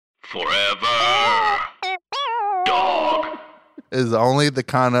Forever. Dog. Is only the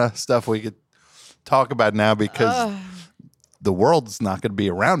kind of stuff we could talk about now because the world's not going to be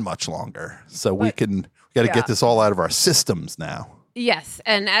around much longer. So we got to get this all out of our systems now. Yes.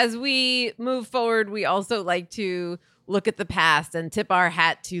 And as we move forward, we also like to look at the past and tip our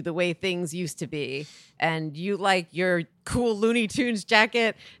hat to the way things used to be. And you like your cool Looney Tunes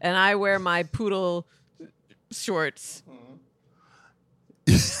jacket, and I wear my poodle shorts.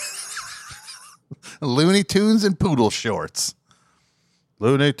 Looney Tunes and poodle shorts.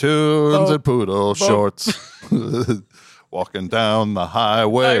 Looney Tunes and poodle shorts. Walking down the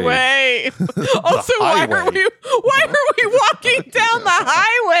highway. Also, why are we walking down the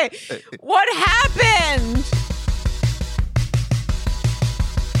highway? What happened?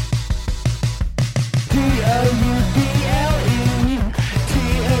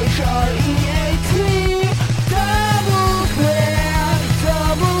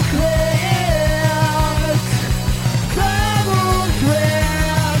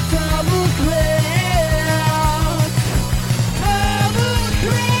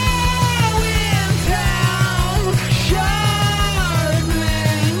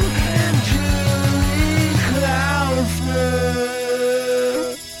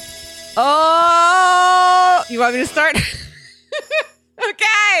 Oh, you want me to start? Okay.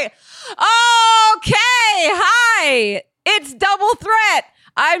 Hi. It's Double Threat.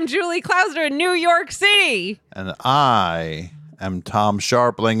 I'm Julie Klausner in New York City. And I am Tom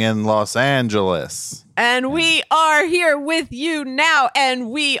Sharpling in Los Angeles. And we are here with you now,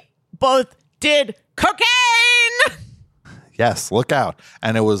 and we both did cocaine. Yes, look out.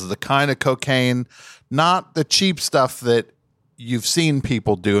 And it was the kind of cocaine, not the cheap stuff that you've seen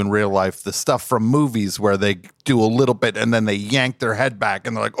people do in real life, the stuff from movies where they do a little bit and then they yank their head back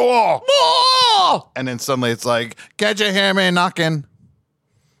and they're like, oh! And then suddenly it's like, can't you hear me knocking?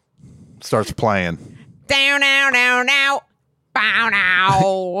 Starts playing. Down, now. Bow,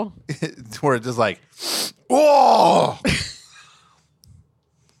 now. Where it's just like, oh!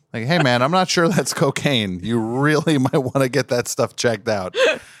 Like, hey, man, I'm not sure that's cocaine. You really might want to get that stuff checked out.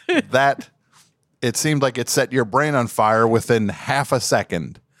 It seemed like it set your brain on fire within half a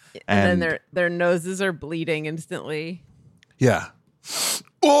second. And then their noses are bleeding instantly. Yeah.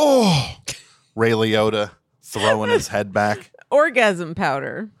 Oh! Ray Liotta throwing his head back. Orgasm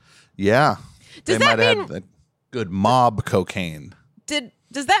powder. Yeah. Does they that might mean have had good mob cocaine.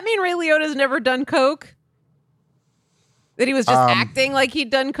 Does that mean Ray Liotta's never done coke? That he was just acting like he'd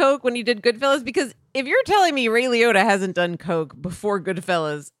done coke when he did Goodfellas? Because if you're telling me Ray Liotta hasn't done coke before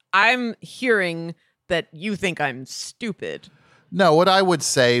Goodfellas, I'm hearing that you think I'm stupid. No, what I would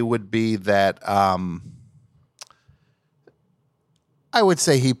say would be that I would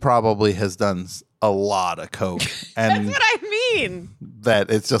say he probably has done a lot of coke. And that's what I mean. That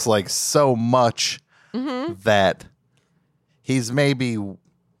it's just like so much that he's maybe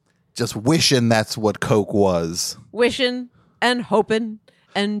just wishing that's what coke was. Wishing and hoping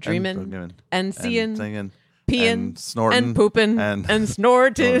and dreaming and seeing. And singing. Peeing and snorting and pooping and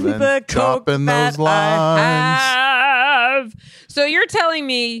snorting the coke chopping that those lines. I have. So you're telling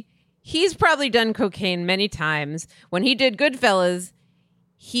me he's probably done cocaine many times. When he did Goodfellas,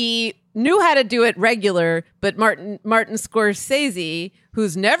 he knew how to do it regular, but Martin Scorsese,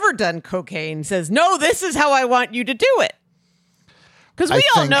 who's never done cocaine, says, no, this is how I want you to do it. Because we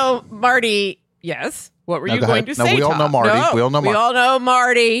all know Marty. Yes. What were you going to say, we all know Marty. No, we all know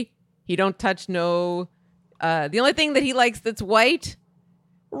Marty. He don't touch no... the only thing that he likes that's white,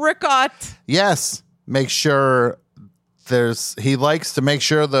 ricotta. Yes. Make sure he likes to make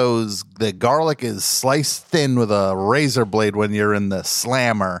sure the garlic is sliced thin with a razor blade when you're in the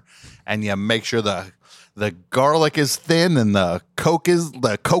slammer, and you make sure the garlic is thin and the coke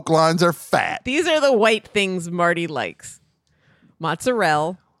lines are fat. These are the white things Marty likes.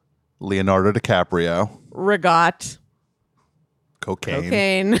 Mozzarella. Leonardo DiCaprio. Ricotta.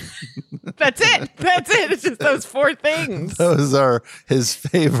 Cocaine. That's it. It's just those four things. Those are his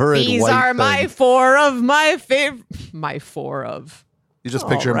favorite. These white are things. my four of my favorite. My four of. You just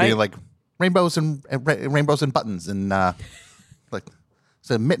picture him being like rainbows and buttons and like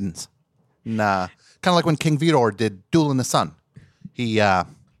mittens. And kind of like when King Vidor did Duel in the Sun. He, a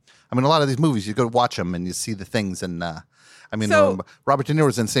lot of these movies you go watch them and you see the things and. Robert De Niro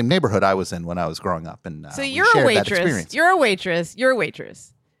was in the same neighborhood I was in when I was growing up, and so you're a waitress. You're a waitress. You're a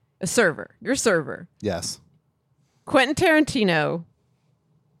waitress. A server. You're a server. Yes. Quentin Tarantino,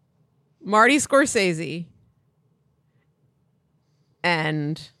 Marty Scorsese,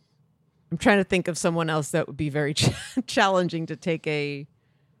 and I'm trying to think of someone else that would be very challenging to take a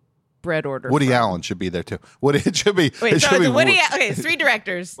bread order? Woody from? Allen should be there too. It should be. Wait, it so should be it's Woody. Okay, 3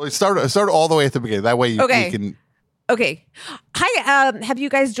 directors. Well, start all the way at the beginning. That way you can. Okay. Hi. Have you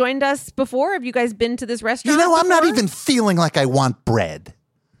guys joined us before? Have you guys been to this restaurant? I'm not before? even feeling like I want bread.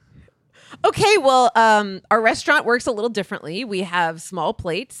 Okay. Well, our restaurant works a little differently. We have small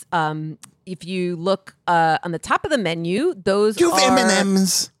plates. If you look on the top of the menu, those You have are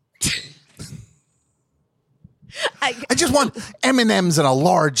M&Ms. I just want M&Ms and a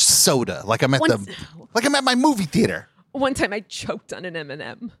large soda, like I'm at my movie theater. One time I choked on an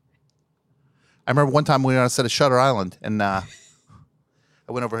M&M. I remember one time we were on a set of Shutter Island, and I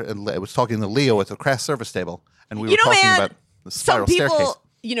went over and I was talking to Leo at the craft service table, and we were talking about the spiral some people,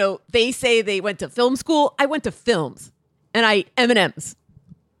 staircase. They say they went to film school. I went to films, and I M&Ms.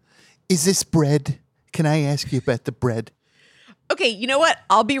 Is this bread? Can I ask you about the bread? Okay, you know what?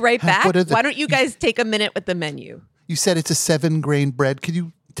 I'll be right back. What are Why don't you guys take a minute with the menu? You said it's a 7-grain bread. Could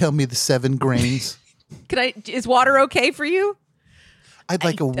you tell me the 7 grains? Is water okay for you? I'd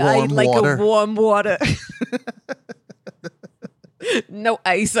like a warm I'd like water. a warm water. No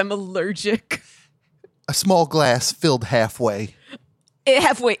ice. I'm allergic. A small glass filled halfway.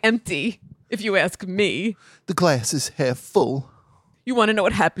 Halfway empty, if you ask me. The glass is half full. You want to know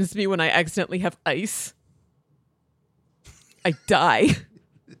what happens to me when I accidentally have ice? I die.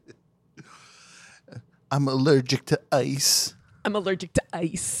 I'm allergic to ice. I'm allergic to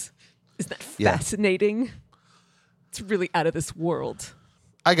ice. Isn't that fascinating? It's really out of this world.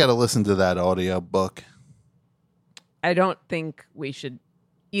 I got to listen to that audio book. I don't think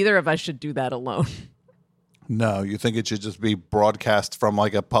either of us should do that alone. No, you think it should just be broadcast from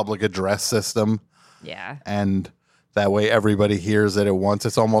like a public address system? Yeah. And that way everybody hears it at once.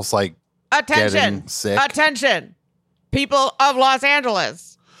 It's almost like getting sick. Attention! People of Los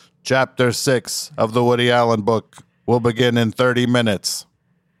Angeles. Chapter 6 of the Woody Allen book will begin in 30 minutes.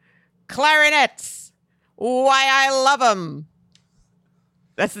 Clarinets. Why I love them.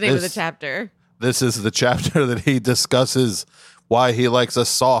 That's the name of the chapter. This is the chapter that he discusses why he likes a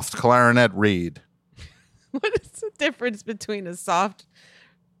soft clarinet reed. What is the difference between a soft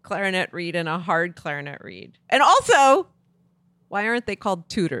clarinet reed and a hard clarinet reed? And also, why aren't they called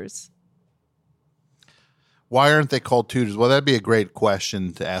tutors? Why aren't they called tutors? Well, that'd be a great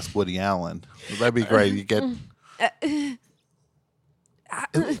question to ask Woody Allen. That'd be great. You get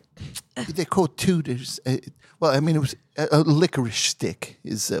they're called tutors. Well, I mean, it was a licorice stick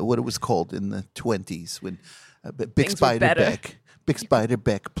is what it was called in the 20s when Bix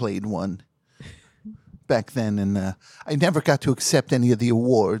Beiderbecke played one back then, and I never got to accept any of the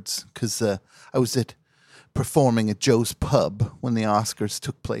awards because I was performing at Joe's Pub when the Oscars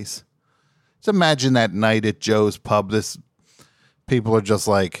took place. So imagine that night at Joe's Pub. People are just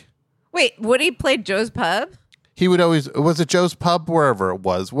like, wait, Woody played Joe's Pub? He would always, was it Joe's Pub? Wherever it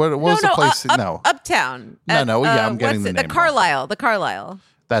was. What was the place? Uptown. I'm getting the name wrong. The Carlisle.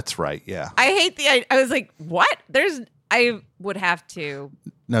 That's right, yeah. I hate I was like, what? I would have to.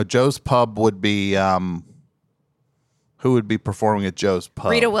 No, Joe's Pub would be, who would be performing at Joe's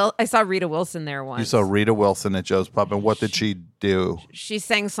Pub? I saw Rita Wilson there once. You saw Rita Wilson at Joe's Pub, and what did she do? She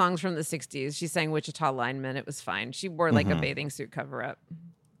sang songs from the 60s. She sang Wichita Lineman. It was fine. She wore like a bathing suit cover-up.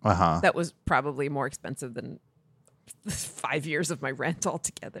 Uh-huh. That was probably more expensive than 5 years of my rent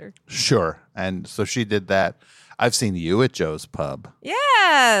altogether. Sure. And so she did that. I've seen you at Joe's Pub.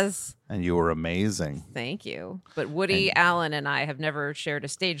 Yes. And you were amazing. Thank you. But Woody Allen and I have never shared a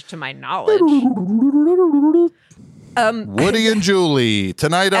stage to my knowledge. Woody and Julie,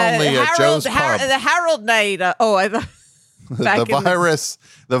 tonight only at Joe's Pub. The Harold night. I thought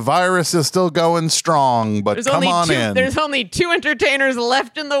the virus is still going strong, but come on in. There's only 2 entertainers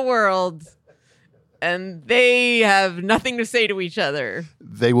left in the world, and they have nothing to say to each other.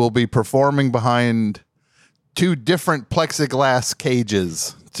 They will be performing behind 2 different plexiglass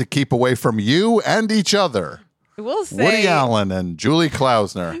cages to keep away from you and each other. I will say, Woody Allen and Julie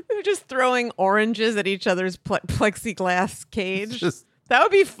Klausner. They're just throwing oranges at each other's plexiglass cage. That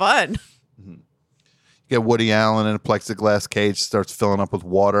would be fun. Get Woody Allen in a plexiglass cage, starts filling up with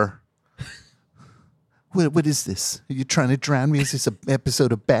water. What is this? Are you trying to drown me? Is this an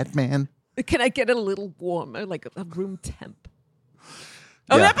episode of Batman? Can I get a little warmer, like a room temp?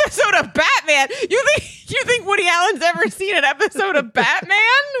 Yeah. An episode of Batman? You think Woody Allen's ever seen an episode of Batman?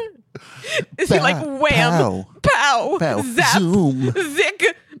 Is he like wham, pow, zap, zoom,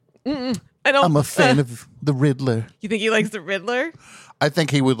 zick? I'm a fan of the Riddler. You think he likes the Riddler? I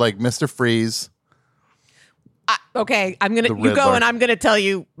think he would like Mr. Freeze. Okay, you go and I'm gonna tell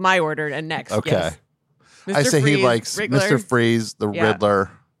you my order and next. Okay. Yes. I say Freeze, he likes Riddler. Mr. Freeze, the Riddler,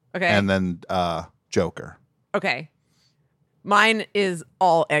 Okay. and then Joker. Okay. Mine is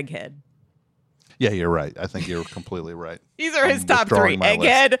all Egghead. Yeah, you're right. I think you're completely right. These are his I'm top three. withdrawing my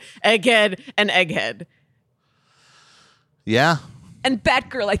Egghead, Egghead, and Egghead. Yeah. And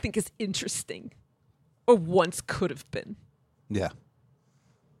Batgirl, I think, is interesting. Or once could have been. Yeah.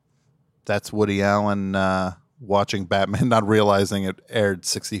 That's Woody Allen watching Batman, not realizing it aired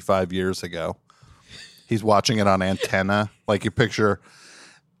 65 years ago. He's watching it on Antenna. Like you picture,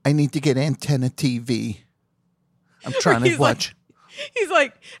 I need to get Antenna TV. I'm trying to watch. He's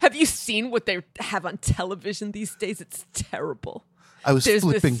like, have you seen what they have on television these days? It's terrible. There's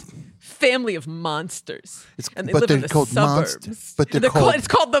flipping. This family of monsters. And they but live they're in the called suburbs. monsters. But they're called. It's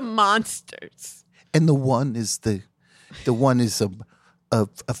called the Monsters. And the one is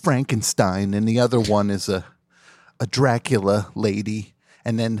a Frankenstein, and the other one is a Dracula lady,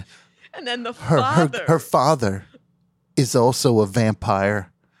 and then the father. her father is also a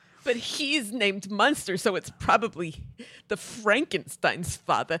vampire. But he's named Munster, so it's probably the Frankenstein's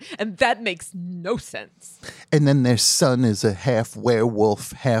father, and that makes no sense. And then their son is a half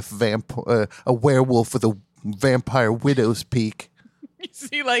werewolf, half vampire, a werewolf with a vampire widow's peak. You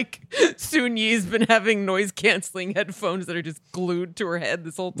see, like, Soon Yi's been having noise-canceling headphones that are just glued to her head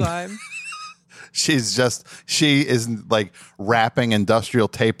this whole time. She is like wrapping industrial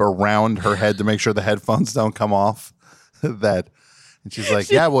tape around her head to make sure the headphones don't come off. And she's like,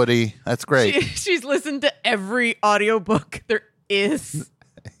 yeah, Woody, that's great. She's listened to every audiobook there is.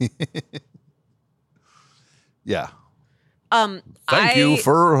 Yeah. Thank you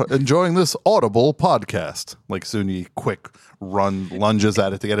for enjoying this Audible podcast. Like Soon-Yi quick lunges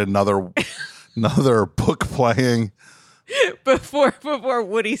at it to get another book playing. Before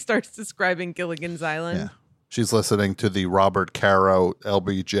Woody starts describing Gilligan's Island. Yeah. She's listening to the Robert Caro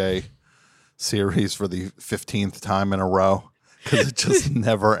LBJ series for the 15th time in a row because it just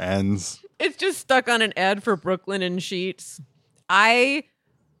never ends. It's just stuck on an ad for Brooklyn and Sheets. I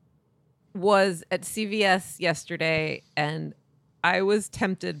was at CVS yesterday and I was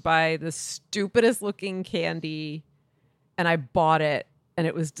tempted by the stupidest looking candy and I bought it and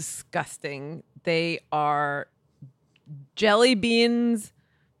it was disgusting. They are jelly beans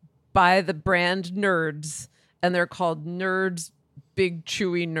by the brand Nerds and they're called Nerds Big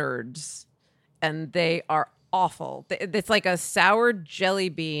Chewy Nerds and they are awful. It's like a sour jelly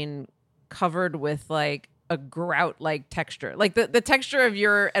bean covered with like a grout-like texture, like the texture of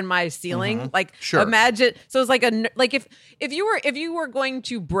your and my ceiling. Mm-hmm. Like, sure. Imagine. So it's like if you were going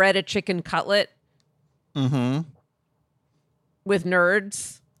to bread a chicken cutlet, mm-hmm. with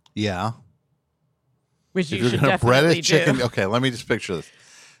Nerds, yeah, which if you you're should gonna bread definitely a chicken, do. okay, let me just picture this.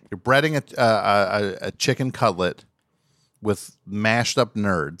 You're breading a chicken cutlet with mashed up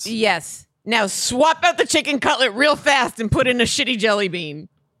Nerds. Yes. Now swap out the chicken cutlet real fast and put in a shitty jelly bean.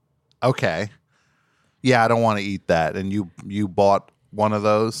 Okay. Yeah, I don't want to eat that. And you bought one of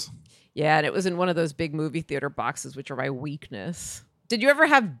those? Yeah, and it was in one of those big movie theater boxes, which are my weakness. Did you ever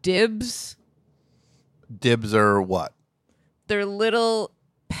have Dibs? Dibs are what? They're little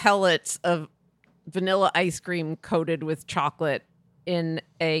pellets of vanilla ice cream coated with chocolate in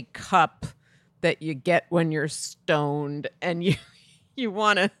a cup that you get when you're stoned and you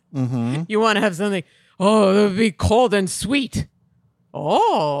want to have something. Oh, that would be cold and sweet.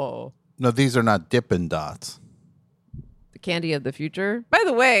 Oh. No, these are not Dippin' Dots. The candy of the future. By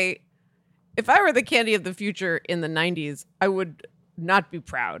the way, if I were the candy of the future in the 90s, I would not be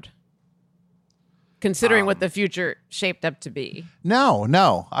proud. Considering what the future shaped up to be.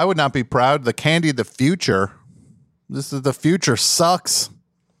 No, I would not be proud. The candy of the future. The future sucks.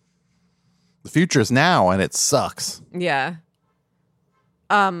 The future is now and it sucks. Yeah.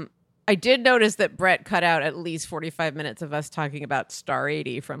 I did notice that Brett cut out at least 45 minutes of us talking about Star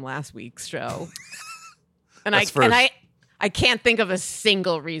 80 from last week's show. And I can't think of a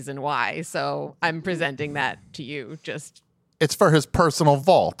single reason why, so I'm presenting that to you. It's for his personal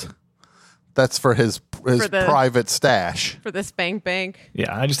vault. That's for his private stash. For the Spank Bank.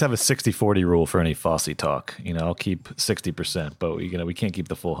 Yeah, I just have a 60-40 rule for any Fosse talk. I'll keep 60%, but we can't keep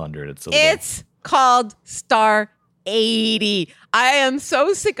the full 100. It's called Star 80. I am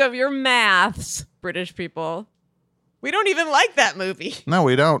so sick of your maths, British people. We don't even like that movie. No,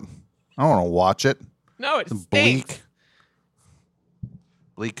 we don't. I don't want to watch it. No, it's stinks.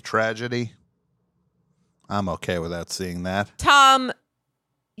 Bleak tragedy. I'm okay without seeing that. Tom,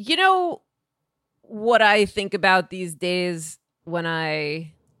 you know what I think about these days when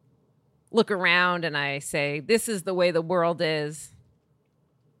I look around and I say, this is the way the world is.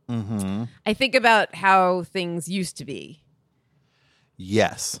 Mm-hmm. I think about how things used to be.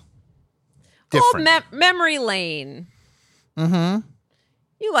 Yes. Different. Old memory lane. Mm-hmm.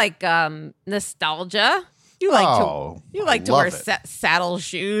 You like nostalgia? You like Oh, to you like I to wear love it. saddle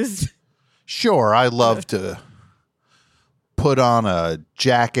shoes. Sure, I love to put on a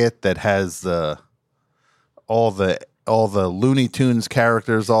jacket that has all the Looney Tunes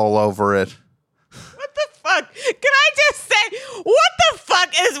characters all over it. What the fuck? Can I just say, what the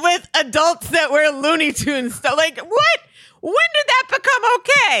fuck is with adults that wear Looney Tunes stuff? Like, what? When did that become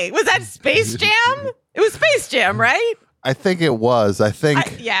okay? Was that Space Jam? It was Space Jam, right? I think it was. I think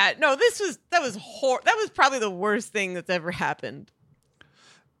That was probably the worst thing that's ever happened.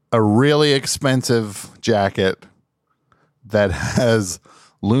 a really expensive jacket that has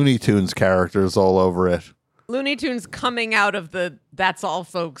Looney Tunes characters all over it. Looney Tunes coming out of the That's All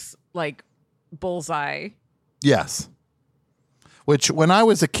Folks like bullseye. Yes. Which when I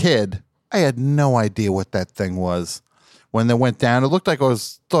was a kid, I had no idea what that thing was. When they went down, it looked like when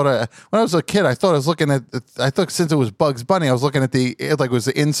I was a kid, I thought I was looking at, since it was Bugs Bunny, I was looking at like it was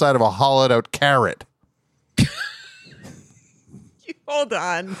the inside of a hollowed out carrot. Hold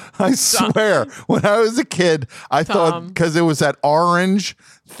on. I swear, when I was a kid, I thought, because it was that orange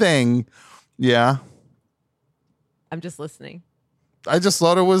thing. Yeah. I'm just listening. I just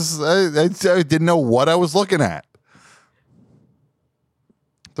thought it was, I didn't know what I was looking at.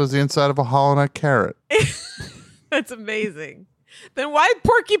 It was the inside of a hollowed out carrot. That's amazing. Then why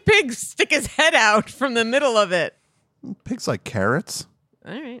Porky Pig stick his head out from the middle of it? Pigs like carrots.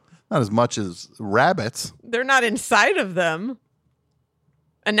 All right. Not as much as rabbits. They're not inside of them.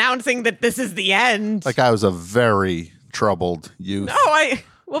 Announcing that this is the end. Like I was a very troubled youth. No, I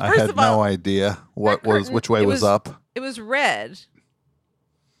had no idea which way was up. It was red.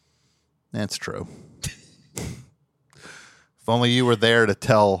 That's true. If only you were there to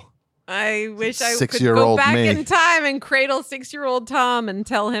tell. I wish I could go 6-year-old back me. in time and cradle 6-year-old Tom and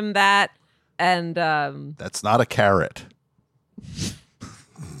tell him that. And That's not a carrot.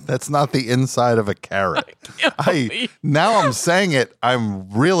 That's not the inside of a carrot. Now I'm saying it, I'm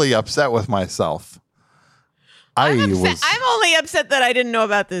really upset with myself. I'm only upset that I didn't know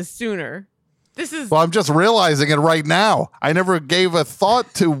about this sooner. Well, I'm just realizing it right now. I never gave a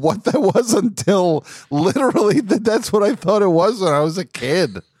thought to what that was until literally that's what I thought it was when I was a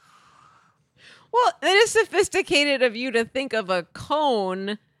kid. Well, it is sophisticated of you to think of a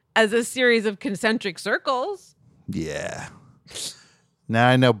cone as a series of concentric circles. Yeah. Now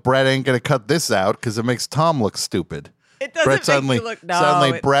I know Brett ain't going to cut this out because it makes Tom look stupid. It doesn't make you look... No,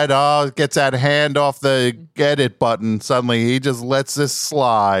 suddenly Brett gets that hand off the edit button. Suddenly he just lets this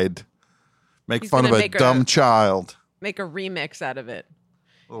slide. Make fun of a dumb child. Make a remix out of it.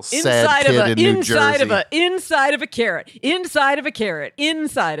 Little sad kid in New Jersey. Inside of a carrot. Inside of a carrot.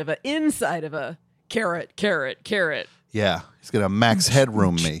 Inside of a carrot. Yeah, he's going to max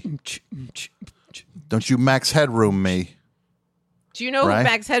headroom me. Don't you max headroom me. Do you know who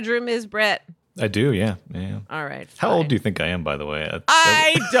Max Headroom is, Brett? I do, yeah. All right. How old do you think I am, by the way?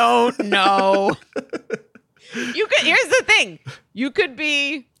 I don't know. Here's the thing. You could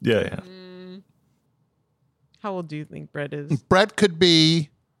be... Yeah. How old do you think Brett is? Brett could be...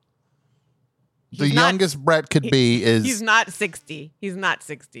 youngest Brett could be is... He's not 60. He's not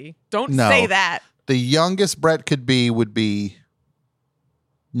 60. Don't say that. The youngest Brett could be would be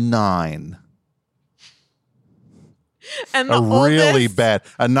 9. And the really bad.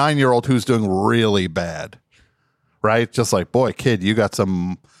 A 9-year-old who's doing really bad. Right? Just like, boy, kid, you got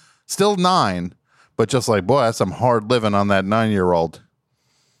some... Still 9, but just like, boy, that's some hard living on that 9-year-old.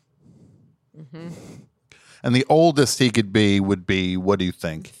 Mm-hmm. And the oldest he could be would be, what do you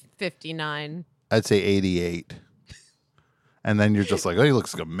think? 59. I'd say 88. And then you're just like, oh, he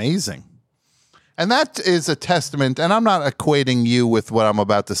looks amazing. And that is a testament, and I'm not equating you with what I'm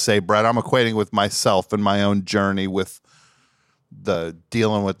about to say, Brett. I'm equating with myself and my own journey with the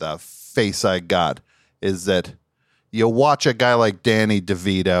dealing with the face I got, is that you watch a guy like Danny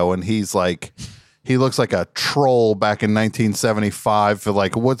DeVito, and he's like, he looks like a troll back in 1975 for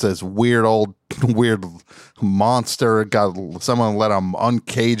like, what's this weird monster? Got someone let him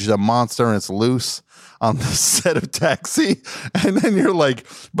uncage the monster and it's loose on the set of Taxi. And then you're like,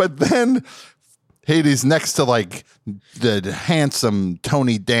 but then Hades next to like the handsome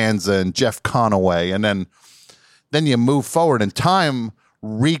Tony Danza and Jeff Conaway. And then you move forward and time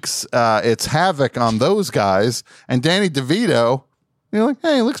wreaks its havoc on those guys. And Danny DeVito, you're like,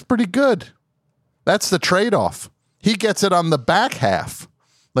 hey, he looks pretty good. That's the trade-off. He gets it on the back half.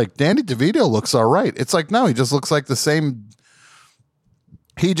 Like, Danny DeVito looks all right. It's like, no, he just looks like the same.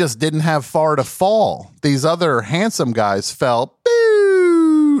 He just didn't have far to fall. These other handsome guys fell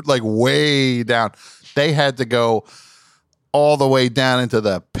like way down. They had to go all the way down into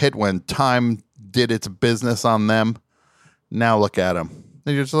the pit when time did its business on them. Now look at him.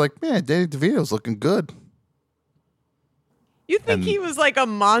 And you're just like, man, Danny DeVito's looking good. You think And- he was like a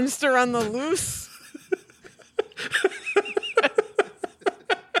monster on the loose?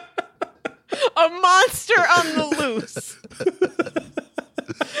 A monster on the loose.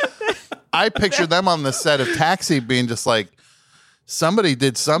 I picture them on the set of Taxi being just like, somebody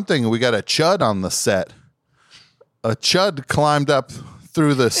did something. We got a chud on the set. A chud climbed up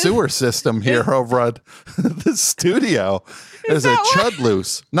through the sewer system here over at the studio. There's a that chud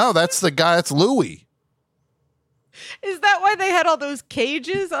loose. No, that's the guy. It's Louis. Is that why they had all those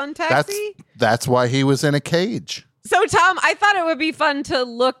cages on Taxi? That's why he was in a cage. So, Tom, I thought it would be fun to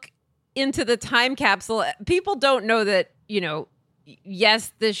look into the time capsule. People don't know that,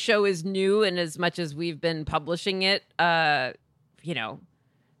 yes, this show is new, and as much as we've been publishing it,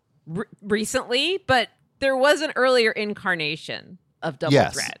 recently, but there was an earlier incarnation of Double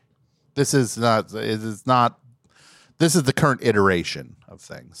Yes. Threat. This is not. This is the current iteration of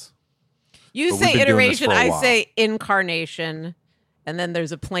things. You But we've say been doing this iteration, for a I while. say incarnation, and then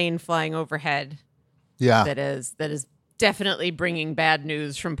there's a plane flying overhead Yeah. that is definitely bringing bad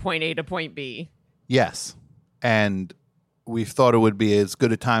news from point A to point B. Yes. And we thought it would be as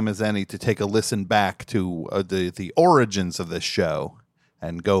good a time as any to take a listen back to the origins of this show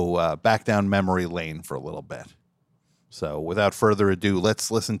and go back down memory lane for a little bit. So without further ado, let's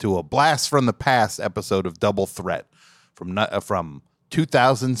listen to a blast from the past episode of Double Threat from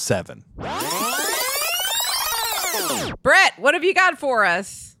 2007. Brett, what have you got for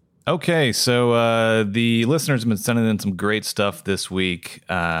us? Okay, so the listeners have been sending in some great stuff this week.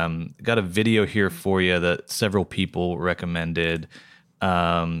 Got a video here for you that several people recommended.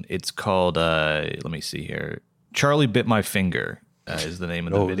 It's called, let me see here. Charlie Bit My Finger is the name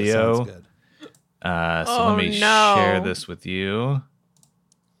of the video. That sounds good. So let me share this with you.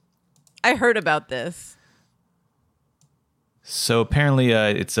 I heard about this. So apparently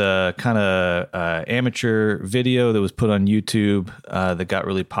it's a kind of amateur video that was put on YouTube that got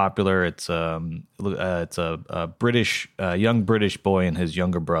really popular. It's a British young British boy and his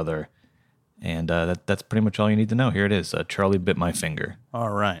younger brother, and that's pretty much all you need to know. Here it is. Charlie Bit My Finger. All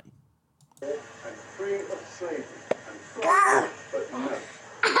right.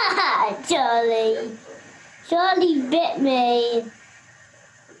 Charlie. Charlie bit me.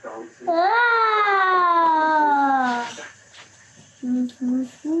 Ah.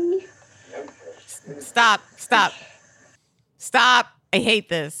 Stop. I hate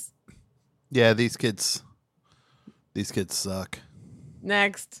this. Yeah, these kids suck.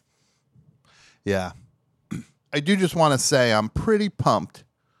 Next. Yeah. I do just want to say I'm pretty pumped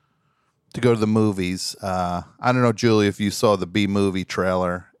to go to the movies. I don't know, Julie, if you saw the B-movie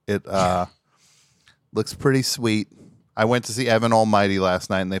trailer. It looks pretty sweet. I went to see Evan Almighty last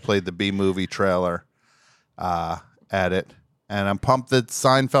night, and they played the B-movie trailer at it. And I'm pumped that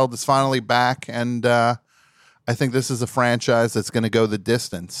Seinfeld is finally back, and I think this is a franchise that's going to go the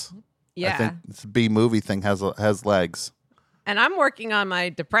distance. Yeah. I think this B-movie thing has legs. And I'm working on my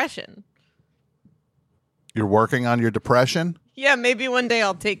depression. You're working on your depression? Yeah, maybe one day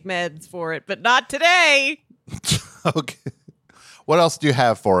I'll take meds for it, but not today. Okay. What else do you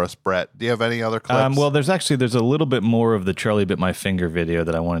have for us, Brett? Do you have any other clips? Well, there's a little bit more of the Charlie Bit My Finger video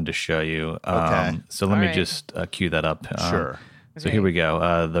that I wanted to show you. Okay. So let All me right. just cue that up. Sure. So Okay. here we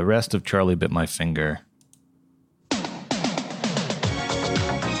go. The rest of Charlie Bit My Finger.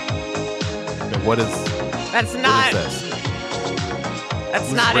 What is That's not. this? That's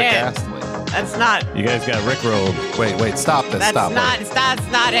Who's not Rick it. Astley? That's not. You guys got rickrolled. Wait, stop this. That's stop. not. Wait.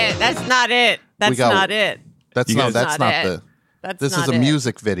 That's not it. That's not it. That's got- not it. That's You no. guys- That's Not not it. the. That's This not is a it.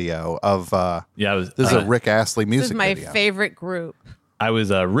 music video of. Yeah, I was. This is a Rick Astley This music is my video. favorite group. I was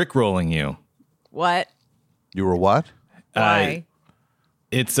rickrolling you. What? You were what? Why?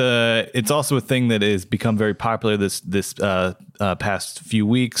 It's also a thing that has become very popular this past few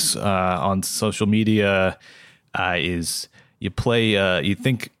weeks on social media. Is you play you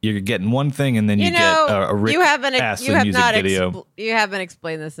think you're getting one thing and then you get a Rick you haven't. Astley You have music not. video. You haven't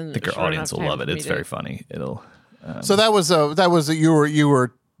explained this in. I think our audience will love it. It's very funny. It'll So that was you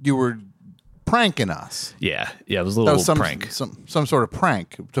were pranking us. yeah. It was a That little was some prank. some sort of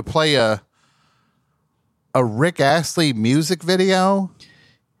prank to play a Rick Astley music video.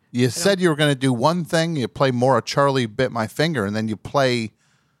 You said you were going to do one thing. You play more of Charlie Bit My Finger, and then you play.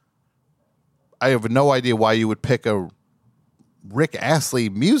 I have no idea why you would pick a Rick Astley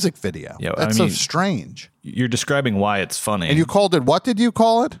music video. Yeah, That's I so mean- strange. You're describing why it's funny. And you called it, what did you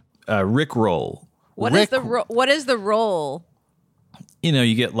call it? Rickroll. What is Rick- the what is the role?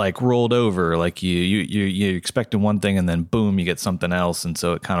 you get like rolled over, like you're expecting one thing and then boom, you get something else, and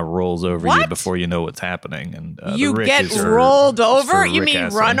so it kind of rolls over you What? before you know what's happening. And You the Rick get is rolled for over? You Rick mean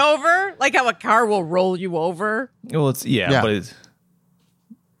Astley. run over? Like how a car will roll you over? Well, it's Yeah. but it's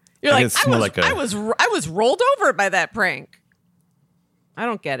You're I like, guess it's more like a- I was rolled over by that prank. I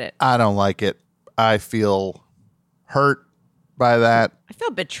don't get it. I don't like it. I feel hurt by that. I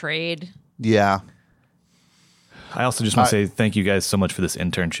feel betrayed. Yeah. I also just want to say thank you guys so much for this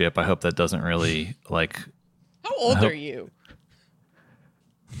internship. I hope that doesn't really like. How old are you?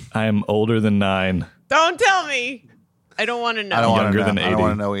 I am older than 9. Don't tell me. I don't want to know. I don't want Younger to know. than I don't 80.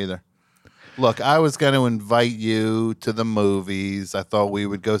 want to know either. Look, I was going to invite you to the movies. I thought we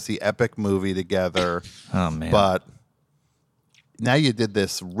would go see Epic Movie together. Oh man! But now you did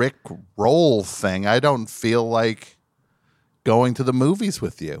this Rick Roll thing. I don't feel like going to the movies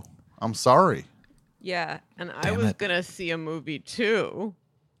with you. I'm sorry. Yeah, and I Damn was it. going to see a movie too.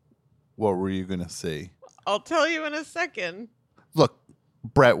 What were you going to see? I'll tell you in a second. Look,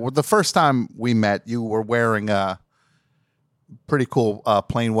 Brett, the first time we met, you were wearing a pretty cool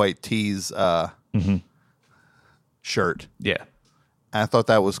plain white tees shirt. Yeah. I thought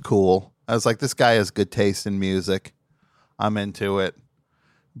that was cool. I was like, this guy has good taste in music. I'm into it.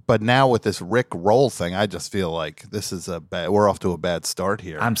 But now with this Rick Roll thing, I just feel like this is we're off to a bad start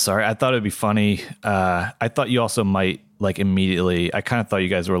here. I'm sorry. I thought it'd be funny. I thought you also might like immediately. I kind of thought you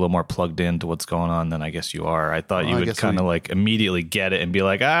guys were a little more plugged into what's going on than I guess you are. I thought you I would guess kind of like immediately get it and be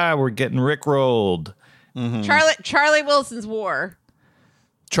like, we're getting Rick rolled. Charlie Wilson's War.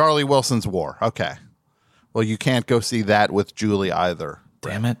 Charlie Wilson's War. Okay. Well, you can't go see that with Julie either.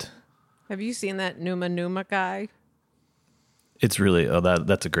 Damn it. Have you seen that Numa guy? It's really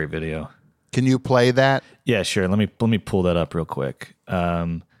that's a great video. Can you play that? Yeah, sure. Let me pull that up real quick.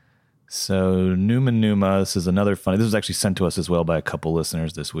 So Numa, this is another funny. This was actually sent to us as well by a couple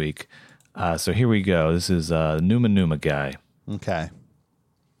listeners this week. So here we go. This is Numa guy. Okay.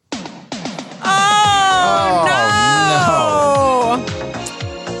 Oh,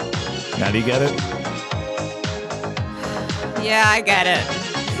 no! Now do you get it? Yeah, I get it.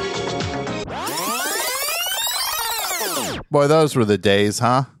 Boy, those were the days,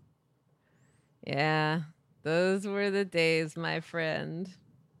 huh? Yeah, those were the days, my friend.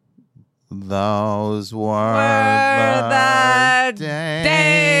 Those were the the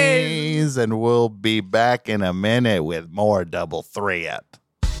days. And we'll be back in a minute with more Double Threat.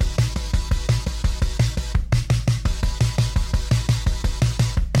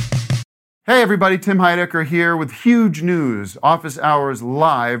 Hey everybody, Tim Heidecker here with huge news. Office Hours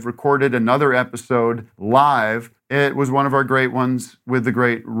Live recorded another episode live. It was one of our great ones with the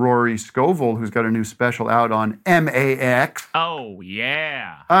great Rory Scovel, who's got a new special out on MAX. Oh,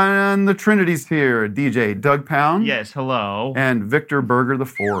 yeah. And the Trinity's here, DJ Doug Pound. Yes, hello. And Victor Berger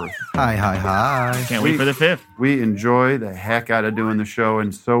IV. Hi. Can't wait for the 5th. We enjoy the heck out of doing the show,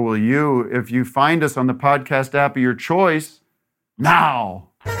 and so will you if you find us on the podcast app of your choice now.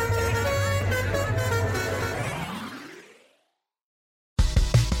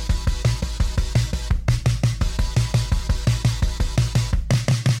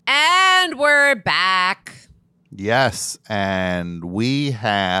 And we're back. Yes, and we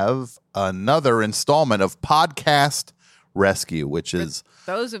have another installment of Podcast Rescue, which is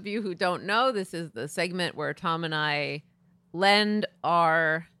Those of you who don't know, this is the segment where Tom and I lend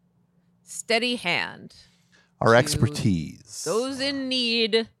our steady hand our to expertise. those in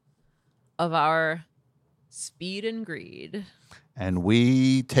need of our speed and greed. And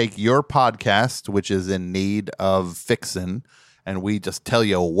we take your podcast, which is in need of fixing, and we just tell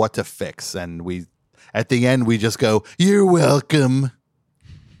you what to fix. And we, at the end, we just go, "You're welcome."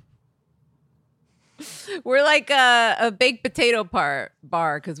 We're like a baked potato bar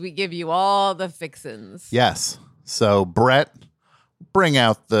because we give you all the fixins. Yes. So, Brett, bring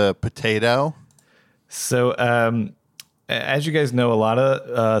out the potato. So, as you guys know, a lot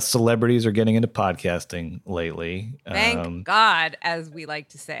of celebrities are getting into podcasting lately. Thank God, as we like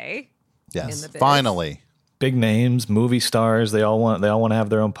to say. Yes, In the biz. finally. Big names, movie stars, they all want to have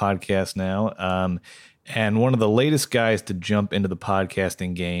their own podcast now. And one of the latest guys to jump into the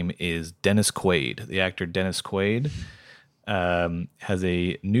podcasting game is Dennis Quaid. The actor Dennis Quaid has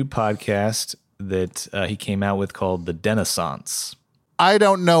a new podcast that he came out with called The Denissance. I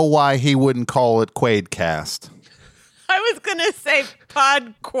don't know why he wouldn't call it Quaidcast. I was going to say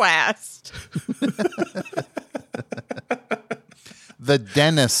Podquest. The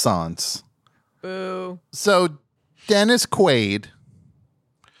Denissance. Boo. So Dennis Quaid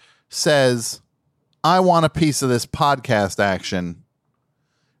says, I want a piece of this podcast action.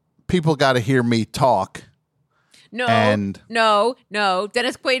 People got to hear me talk. No, And- no.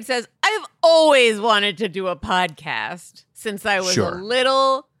 Dennis Quaid says, I've always wanted to do a podcast since I was Sure. a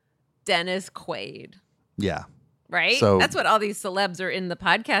little Dennis Quaid. Yeah. Right? So- That's what all these celebs are in the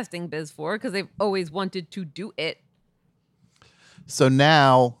podcasting biz for, because they've always wanted to do it. So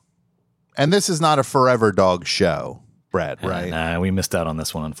now, and this is not a Forever Dog show, Brett, right? Nah, we missed out on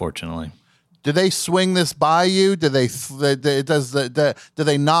this one, unfortunately. Do they swing this by you? Do they do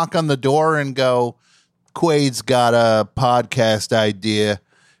they knock on the door and go, Quaid's got a podcast idea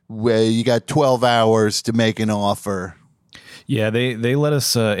where you got 12 hours to make an offer? Yeah, they let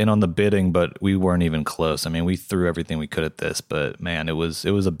us in on the bidding, but we weren't even close. I mean, we threw everything we could at this, but man, it was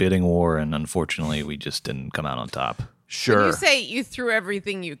a bidding war, and unfortunately, we just didn't come out on top. Sure. When you say you threw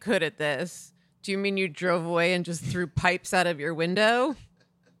everything you could at this, do you mean you drove away and just threw pipes out of your window?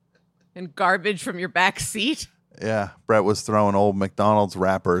 And garbage from your back seat? Yeah, Brett was throwing old McDonald's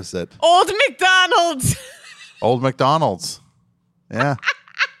wrappers at Old McDonald's! old McDonald's. Yeah.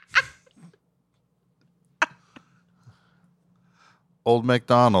 Old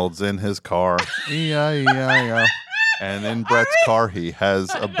McDonald's in his car. E-I-E-I-O. And in Brett's car, he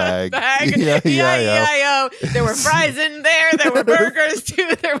has a bag. E-I-E-I-O. There were fries in there. There were burgers,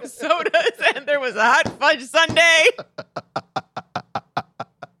 too. There was sodas. And there was a hot fudge sundae.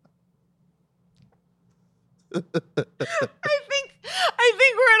 I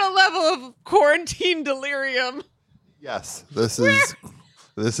think we're at a level of quarantine delirium. Yes, this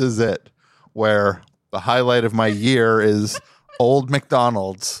is it. Where the highlight of my year is old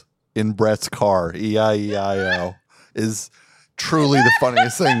McDonald's in Brett's car. E-I-E-I-O is truly the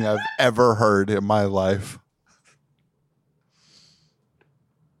funniest thing I've ever heard in my life.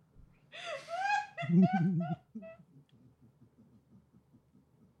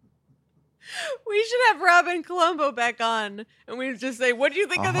 We should have Robin Colombo back on, and we just say, "What do you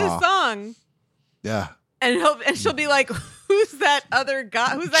think of this song?" Yeah. And she'll be like, "Who's that other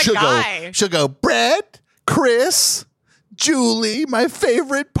guy? Who's that guy?" She'll go, Brett, Chris, Julie, my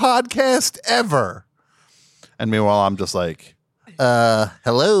favorite podcast ever. And meanwhile, I'm just like,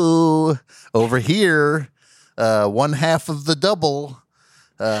 hello, over here, one half of the double.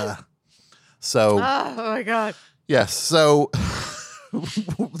 So, Oh my god! yes, so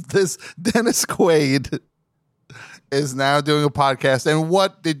this Dennis Quaid is now doing a podcast. And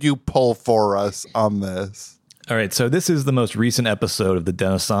what did you pull for us on this? All right, so this is the most recent episode of the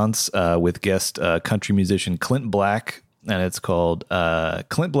Renaissance with guest country musician Clint Black, and it's called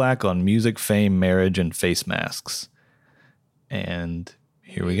Clint Black on Music, Fame, Marriage, and Face Masks. And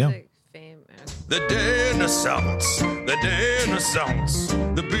here we go. Music, fame, and- The Renaissance, the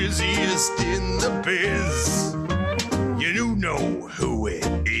busiest in the biz. You know who it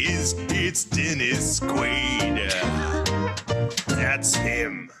is, it's Dennis Quaid. That's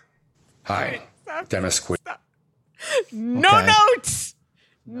him. Hi, Dennis Quaid. No Okay. notes.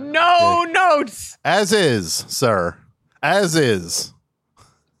 No notes. As is, sir. As is.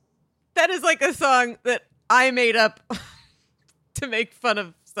 That is like a song that I made up to make fun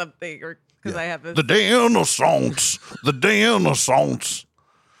of something, or because I have this. The Renaissance, the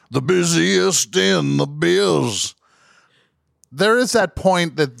busiest in the biz. There is that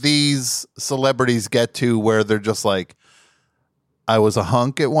point that these celebrities get to where they're just like, I was a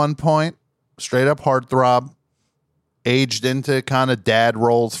hunk at one point, straight up heartthrob, aged into kind of dad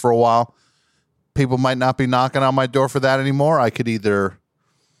roles for a while. People might not be knocking on my door for that anymore. I could either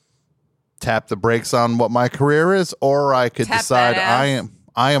tap the brakes on what my career is, or I could Tap decide that ass.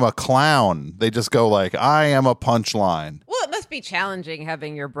 I am a clown. They just go like, I am a punchline. Well, it must be challenging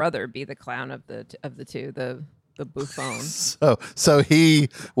having your brother be the clown of the two, the buffoon. So he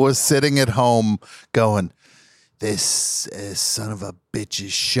was sitting at home going, this son of a bitch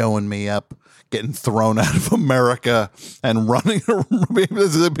is showing me up, getting thrown out of America and running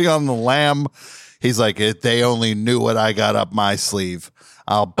being on the lam. He's like, if they only knew what I got up my sleeve.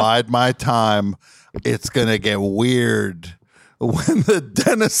 I'll bide my time. It's going to get weird when the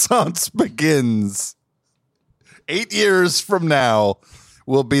Renaissance begins. 8 years from now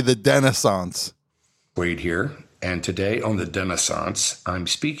will be the Renaissance. Quaid here, and today on the Renaissance, I'm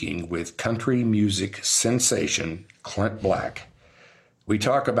speaking with country music sensation Clint Black. We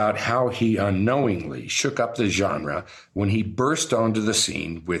talk about how he unknowingly shook up the genre when he burst onto the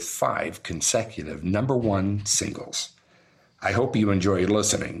scene with 5 consecutive #1 singles. I hope you enjoyed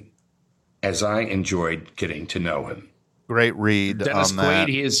listening, as I enjoyed getting to know him. Great read Dennis on that.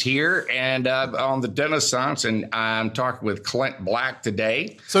 Quaid is here and on the Renaissance, and I'm talking with Clint Black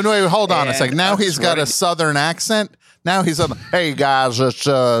today. So no, wait, hold on a And second. Now he's got a upswing. southern accent. Now he's on. Hey guys, it's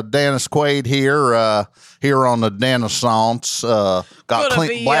Dennis Quaid here. Here on the Renaissance. Got Gonna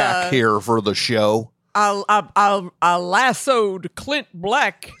Clint be, Black here for the show. I lassoed Clint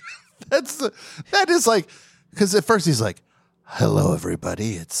Black. That is like, because at first he's like, hello,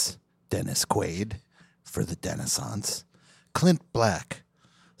 everybody. It's Dennis Quaid for the Renaissance. Clint Black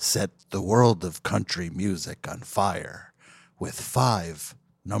set the world of country music on fire with 5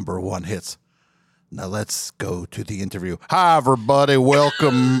 #1 hits. Now let's go to the interview. Hi, everybody.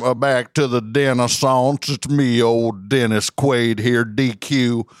 Welcome back to the Renaissance. It's me, old Dennis Quaid here,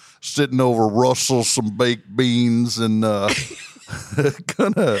 DQ, sitting over Russell some baked beans and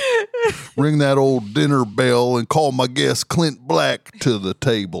gonna ring that old dinner bell and call my guest Clint Black to the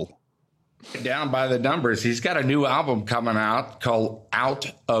table. Down by the numbers, he's got a new album coming out called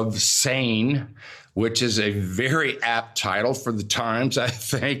Out of Sane, which is a very apt title for the times, I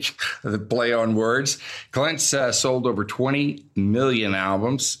think, the play on words. Clint's sold over 20 million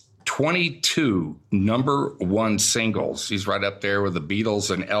albums, 22 #1 singles. He's right up there with the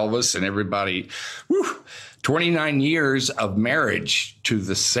Beatles and Elvis and everybody. Whew. 29 years of marriage to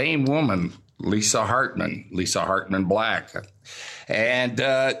the same woman, Lisa Hartman Black. And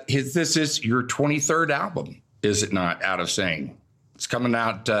this is your 23rd album, is it not, Out of Sane? It's coming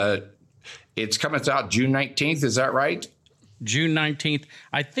out June 19th. Is that right? June 19th.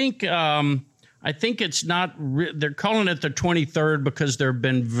 I think it's not. They're calling it the 23rd because there have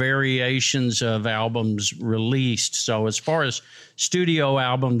been variations of albums released. So as far as studio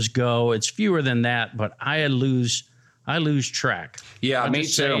albums go, it's fewer than that. But I lose track. Yeah, me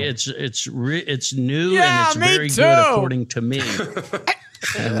too. It's new and it's very good according to me.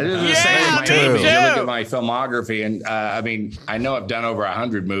 I do the same with my movies. You look at my filmography, and I know I've done over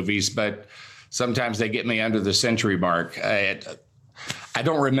 100 movies, but sometimes they get me under the century mark. I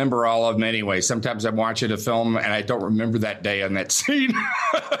don't remember all of them anyway. Sometimes I'm watching a film and I don't remember that day on that scene.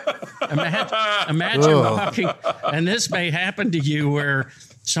 Imagine walking, and this may happen to you, where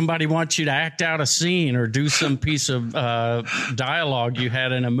somebody wants you to act out a scene or do some piece of dialogue you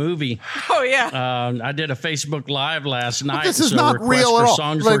had in a movie. Oh, yeah. I did a Facebook Live last night. This is not real at all.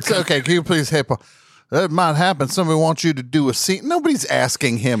 Okay, can you please hit? That might happen. Somebody wants you to do a scene. Nobody's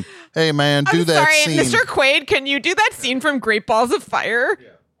asking him, hey, man, do that scene. Mr. Quaid, can you do that scene from Great Balls of Fire? Yeah.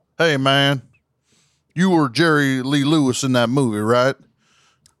 Hey, man, you were Jerry Lee Lewis in that movie, right?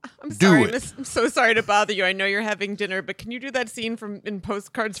 I'm sorry, I'm so sorry to bother you. I know you're having dinner, but can you do that scene in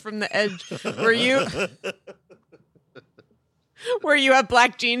Postcards from the Edge where you have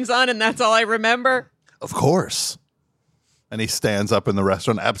black jeans on and that's all I remember? Of course. And he stands up in the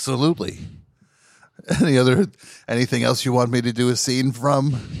restaurant. Absolutely. Anything else you want me to do a scene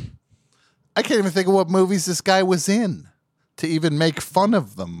from? I can't even think of what movies this guy was in to even make fun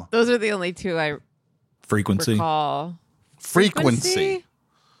of them. Those are the only two I recall. Frequency.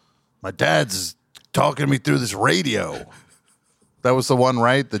 My dad's talking me through this radio. That was the one,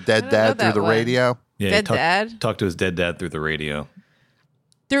 right? The dead dad through the radio? Yeah, dad? Talk to his dead dad through the radio.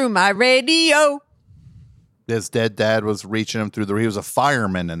 Through my radio. His dead dad was reaching him through he was a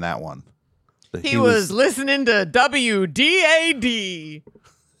fireman in that one. He was listening to WDAD.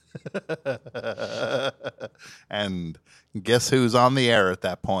 And guess who's on the air at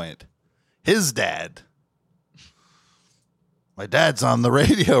that point? His dad. My dad's on the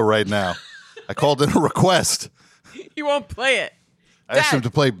radio right now. I called in a request. You won't play it. I asked him to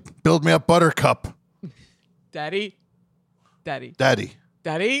play Build Me Up Buttercup. Daddy.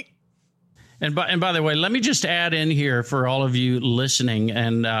 And by the way, let me just add in here for all of you listening,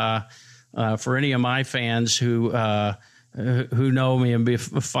 and for any of my fans who know me and be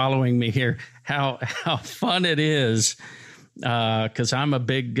following me here, how fun it is. Because I'm a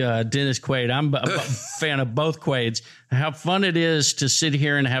big Dennis Quaid. I'm a fan of both Quaids. How fun it is to sit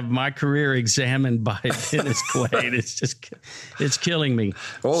here and have my career examined by Dennis Quaid. It's killing me.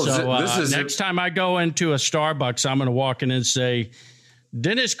 Oh, so next time I go into a Starbucks, I'm going to walk in and say,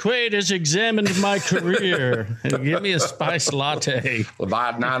 Dennis Quaid has examined my career. And give me a spiced latte.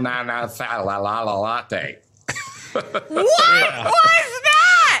 Latte. What was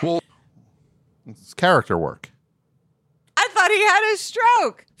that? Well, it's character work. I thought he had a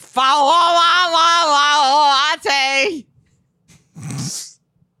stroke. Latte.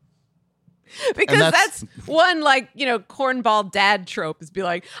 Because that's one, cornball dad trope is be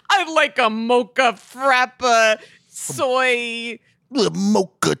like, I'd like a mocha frappa soy.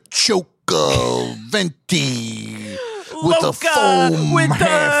 Mocha choca venti with a foam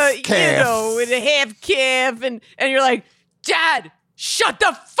half calf. With a half calf. And you're like, Dad, shut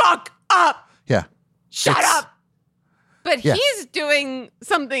the fuck up. Yeah. Shut up. But he's doing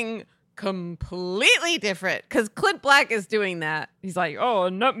something completely different because Clint Black is doing that. He's like, oh,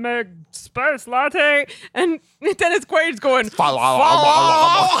 a nutmeg spice latte. And Dennis Quaid's going,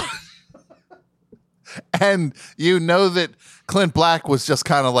 And you know that Clint Black was just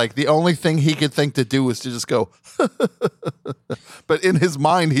kind of like, the only thing he could think to do was to just go, but in his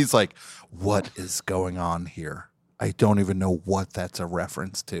mind, he's like, what is going on here? I don't even know what that's a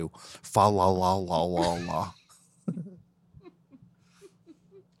reference to. Fa la la la la la.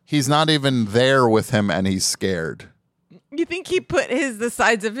 He's not even there with him and he's scared. You think he put the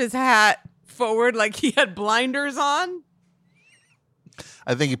sides of his hat forward like he had blinders on?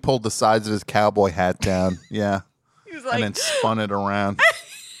 I think he pulled the sides of his cowboy hat down. Yeah. He was like, and then spun it around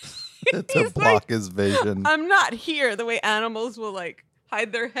to block his vision. I'm not here. The way animals will like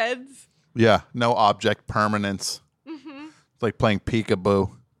hide their heads. Yeah. No object permanence. Mm-hmm. It's like playing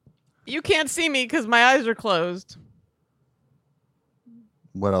peekaboo. You can't see me because my eyes are closed.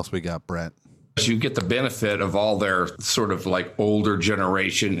 What else we got, Brent? You get the benefit of all their sort of like older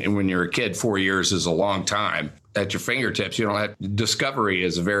generation. And when you're a kid, 4 years is a long time. At your fingertips, you don't have discovery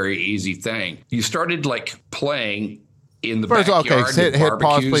is a very easy thing. You started like playing in the backyard. Okay, hit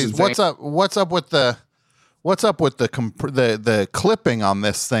pause, please. What's up with the clipping on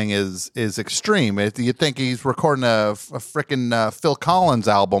this thing is extreme. You think he's recording a freaking Phil Collins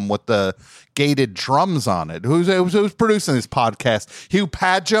album with the gated drums on it. Who's producing this podcast? Hugh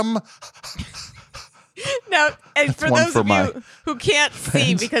Padgham. Now, and for those of you who can't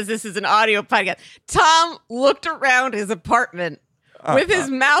see, because this is an audio podcast, Tom looked around his apartment with his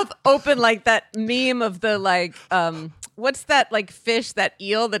mouth open like that meme of the like, what's that like fish, that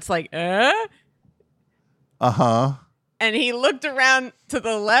eel that's like, Uh-huh. And he looked around to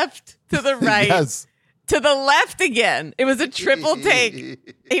the left, to the right, yes. to the left again. It was a triple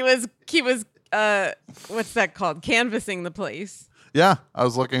take. He was what's that called? Canvassing the place. Yeah, I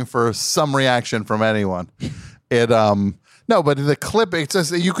was looking for some reaction from anyone. No, but the clip, it's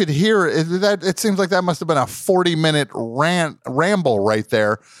just, you could hear it. It seems like that must have been a 40-minute ramble right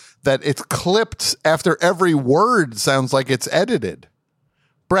there. That it's clipped after every word. Sounds like it's edited.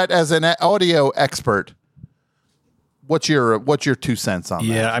 Brett, as an audio expert, what's your 2 cents on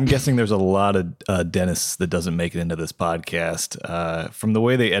that? Yeah, I'm guessing there's a lot of Dennis that doesn't make it into this podcast. From the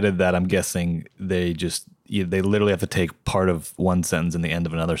way they edited that, I'm guessing they literally have to take part of one sentence and the end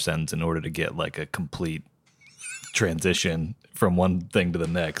of another sentence in order to get like a complete transition from one thing to the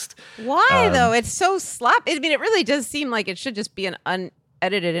next. Why though? It's so sloppy. I mean, it really does seem like it should just be an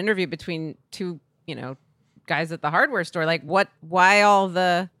unedited interview between two, guys at the hardware store. Like, what? Why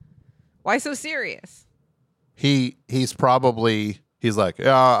so serious? He's like,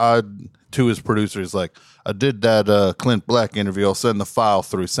 yeah, to his producer, he's like, I did that Clint Black interview. I'll send the file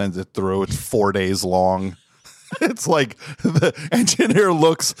through, sends it through. It's 4 days long. It's like the engineer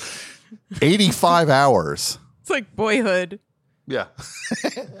looks 85 hours. It's like Boyhood. Yeah.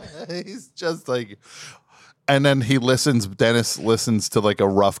 He's just like, and then Dennis listens to like a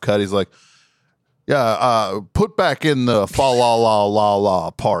rough cut. He's like, yeah, put back in the fa la la la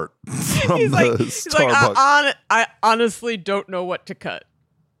la part from he's Starbucks. I honestly don't know what to cut.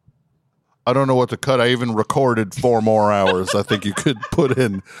 I don't know what to cut. I even recorded 4 more hours. I think you could put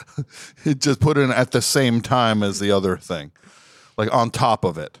in at the same time as the other thing, like on top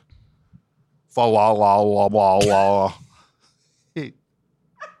of it. Fa la la la la la.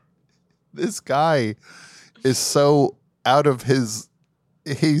 This guy is so out of his.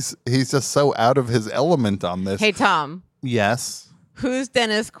 He's just so out of his element on this. Hey, Tom. Yes. Who's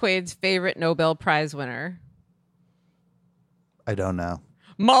Dennis Quaid's favorite Nobel Prize winner? I don't know.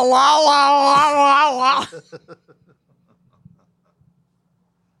 Malala.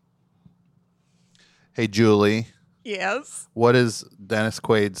 Hey, Julie. Yes. What is Dennis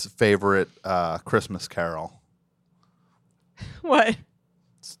Quaid's favorite Christmas carol? What?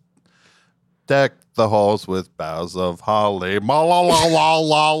 Deck the halls with boughs of holly. Ma la la la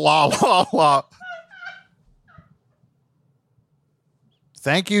la la la la.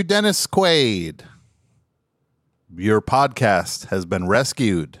 Thank you, Dennis Quaid. Your podcast has been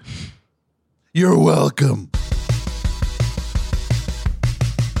rescued. You're welcome.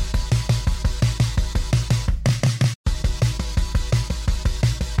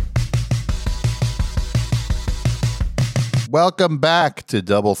 Welcome back to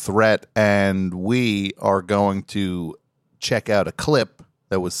Double Threat, and we are going to check out a clip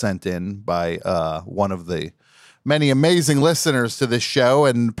that was sent in by one of the many amazing listeners to this show.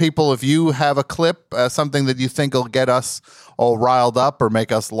 And people, if you have a clip, something that you think will get us all riled up or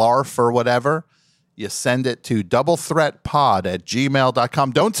make us larf or whatever, you send it to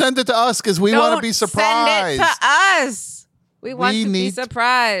doublethreatpod@gmail.com. Don't send it to us because we want to be surprised. Send it to us. We want to be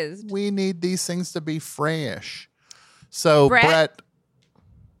surprised. We need these things to be fresh. So, Brett,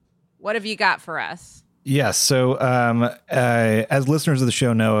 what have you got for us? Yeah, so as listeners of the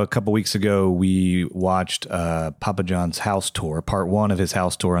show know, a couple weeks ago we watched Papa John's house tour, part 1 of his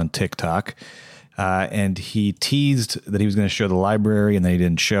house tour on TikTok. And he teased that he was going to show the library, and then he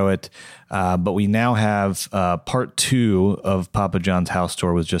didn't show it. But we now have part 2 of Papa John's house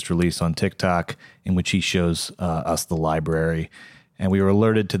tour was just released on TikTok, in which he shows us the library. And we were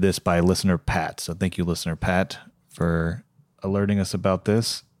alerted to this by listener Pat. So thank you, listener Pat, for alerting us about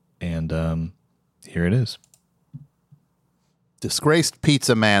this. And here it is. Disgraced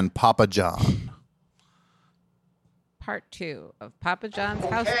pizza man Papa John. Part 2 of Papa John's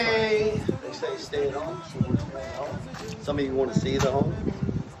house tour. Hey, they say stay at home. So we're staying at home. Some of you want to see the home.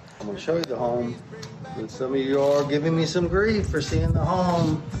 I'm going to show you the home. And some of you are giving me some grief for seeing the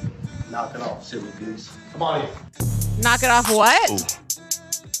home. Knock it off, silly goose. Come on in. Knock it off what?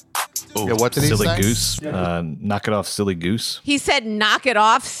 Yeah, what did he silly say? Goose. Knock it off, silly goose. He said, knock it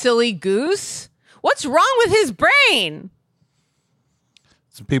off, silly goose. What's wrong with his brain?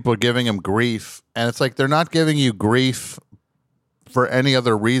 Some people are giving him grief, and it's like they're not giving you grief for any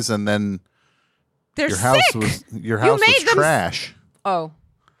other reason than They're your sick. house was made them trash. Oh,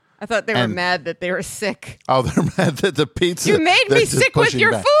 I thought they were And- mad that they were sick. Oh, they're mad that the pizza. You made they're me just sick with pushing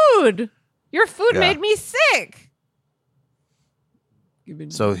your back. food. Your food Yeah. made me sick.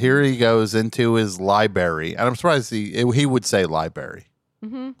 So here he goes into his library, and I'm surprised he would say library.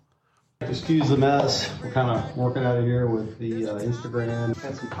 Mm-hmm. Excuse the mess. We're kind of working out of here with the Instagram.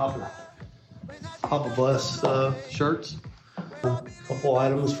 Had some Papa Bless shirts. A couple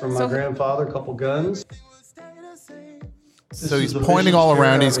items from my grandfather. A couple guns. So he's pointing all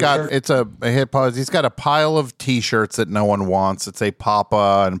around. He's got he's got a pile of T-shirts that no one wants. It's a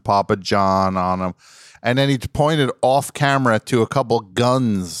Papa and Papa John on them, and then he pointed off camera to a couple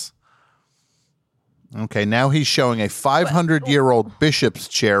guns. Okay, now he's showing a 500-year-old bishop's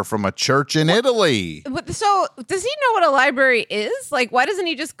chair from a church in Italy. So does he know what a library is? Like, why doesn't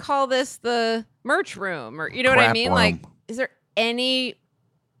he just call this the merch room? Or you know what I Crap mean? room. Like, is there any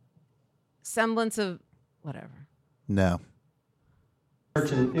semblance of whatever? No.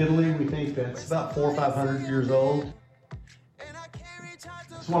 Church in Italy. We think that's about 400 or 500 years old.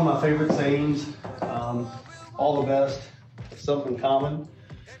 It's one of my favorite sayings. All the best, something common.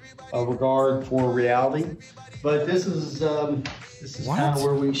 A regard for reality, but this is kind of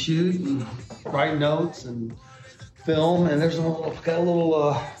where we shoot and write notes and film. And there's got a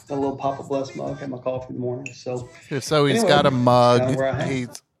little Papa Bless mug. Had my coffee in the morning. So he's anyway, got a mug. kinda where I hang.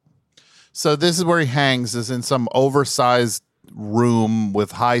 So this is where he hangs, is in some oversized room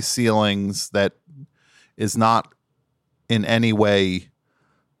with high ceilings that is not in any way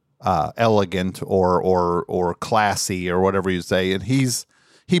elegant or classy or whatever you say. And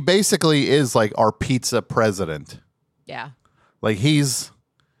he basically is like our pizza president. Yeah. Like he's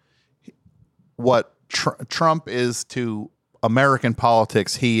what Trump is to American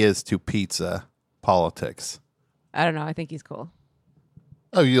politics, he is to pizza politics. I don't know. I think he's cool.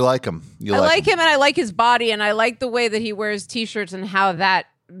 Oh, you like him. I like him and I like his body and I like the way that he wears T-shirts and how that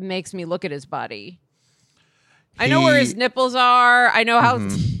makes me look at his body. I know where his nipples are. I know how...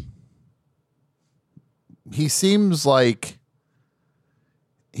 He seems like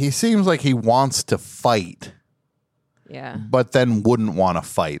he wants to fight. Yeah. But then wouldn't want to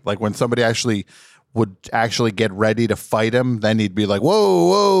fight. Like when somebody would get ready to fight him, then he'd be like, whoa,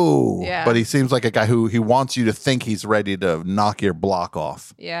 whoa. Yeah. But he seems like a guy who he wants you to think he's ready to knock your block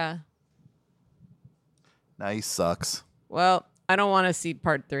off. Yeah. Now he sucks. Well, I don't want to see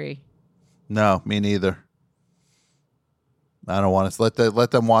part 3. No, me neither. I don't want to.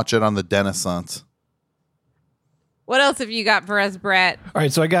 Let them watch it on the Renaissance. What else have you got for us, Brett? All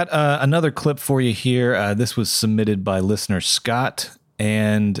right, so I got another clip for you here. This was submitted by listener Scott,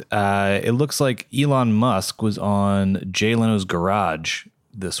 and it looks like Elon Musk was on Jay Leno's Garage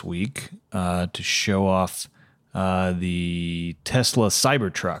this week to show off the Tesla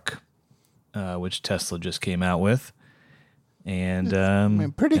Cybertruck, which Tesla just came out with.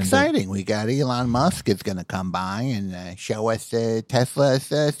 And pretty exciting. We got Elon Musk is going to come by and show us Tesla's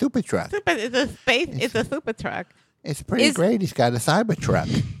super truck. It's a super truck. It's pretty great. He's got a Cybertruck.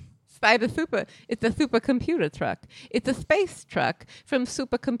 It's a supercomputer truck. It's a space truck from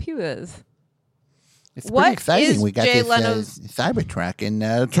supercomputers. It's pretty exciting. We got Jay this Leno's Cybertruck, and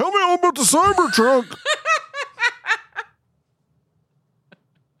tell me all about the Cybertruck.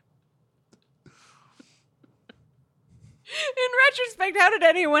 In retrospect, how did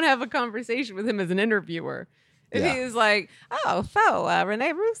anyone have a conversation with him as an interviewer? If he was like, "Oh, so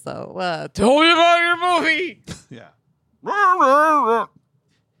Rene Russo, tell me about your movie." Yeah.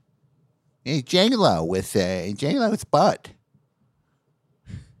 J-Lo with J-Lo's butt.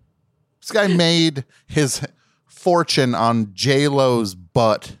 This guy made his fortune on J-Lo's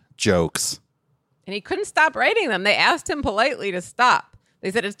butt jokes. And he couldn't stop writing them. They asked him politely to stop.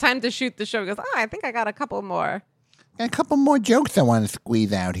 They said, it's time to shoot the show. He goes, I think I got a couple more. Got a couple more jokes I want to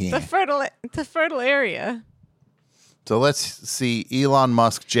squeeze out here. It's a fertile area. So let's see Elon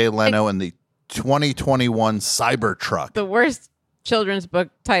Musk, Jay Leno, and the 2021 Cybertruck. The worst children's book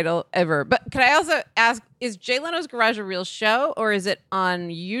title ever. But can I also ask, is Jay Leno's Garage a real show, or is it on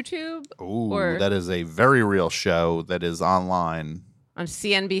YouTube? Ooh, or that is a very real show that is online. on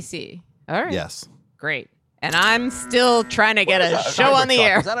CNBC? All right. Yes. Great. And I'm still trying to get a show on the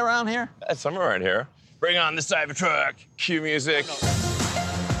air. Is that around here? That's somewhere around here. Bring on the Cybertruck. Cue music.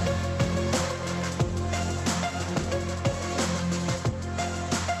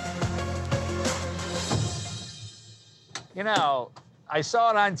 You know, I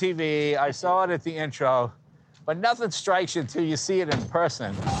saw it on TV, I saw it at the intro, but nothing strikes you until you see it in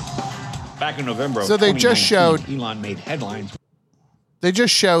person. Back in November of So they just 2019, Elon made headlines. They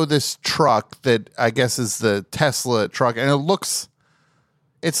just show this truck that I guess is the Tesla truck, and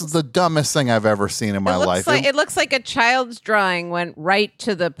it's the dumbest thing I've ever seen in my life. It looks like a child's drawing went right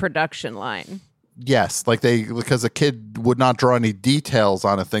to the production line. Yes, because a kid would not draw any details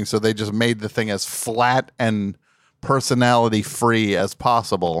on a thing, so they just made the thing as flat and personality free as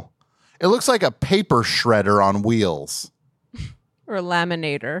possible. It looks like a paper shredder on wheels. Or a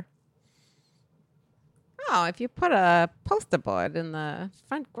laminator. Oh, if you put a poster board in the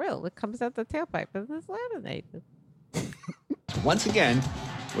front grille, it comes out the tailpipe and it's laminated. Once again,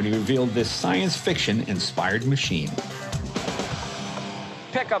 when he revealed this science fiction inspired machine.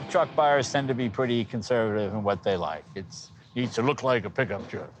 Pickup truck buyers tend to be pretty conservative in what they like. It needs to look like a pickup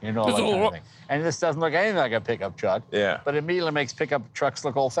truck, you know, that kind of thing. And this doesn't look anything like a pickup truck. Yeah. But it immediately makes pickup trucks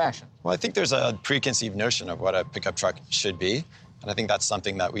look old-fashioned. Well, I think there's a preconceived notion of what a pickup truck should be. And I think that's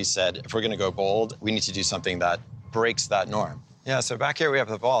something that we said, if we're going to go bold, we need to do something that breaks that norm. Yeah, so back here we have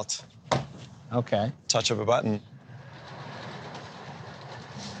the vault. Okay. Touch of a button.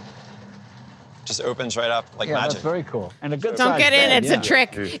 Just opens right up like magic. That's very cool. And a good Don't get in. It's a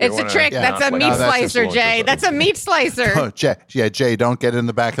trick. It's a trick. That's a meat slicer, Jay. That's a meat slicer. Oh, Jay, don't get in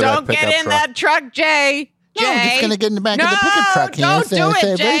the back of that Don't pickup get in truck. that truck, Jay. No, I'm just going to get in the back of the pickup truck. No, don't do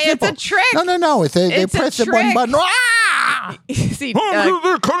it, Jay. It's a trick. No. They press the one button. Ah! See,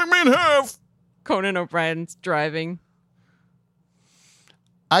 they're cutting me in half. Conan O'Brien's driving.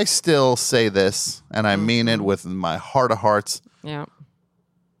 I still say this, and I mean it with my heart of hearts. Yeah.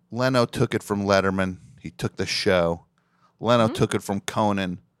 Leno took it from Letterman. He took the show. Leno took it from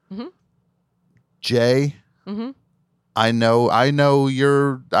Conan. Mm-hmm. Jay, I know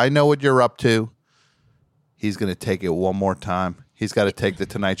what you're up to. He's going to take it one more time. He's got to take the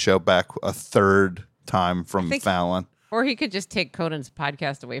Tonight Show back a third time from Fallon. Or he could just take Conan's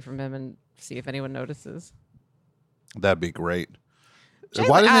podcast away from him and see if anyone notices. That'd be great. Jay,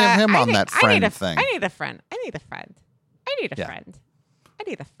 Why didn't they have him on that friend thing? I need a friend. I'll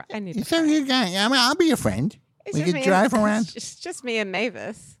be your friend. We could drive around. It's just me and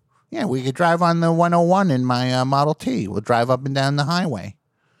Mavis. Yeah, we could drive on the 101 in my Model T. We'll drive up and down the highway.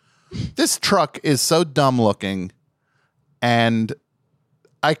 This truck is so dumb looking, and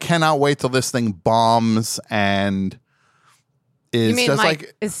I cannot wait till this thing bombs and is You mean just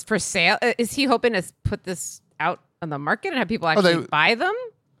like is for sale? Is he hoping to put this out on the market and have people actually buy them?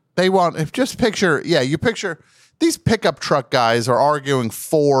 They want, you picture these pickup truck guys are arguing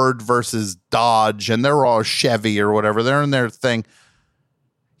Ford versus Dodge, and they're all Chevy or whatever. They're in their thing.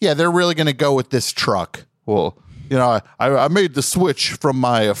 Yeah, they're really going to go with this truck. Well, you know, I made the switch from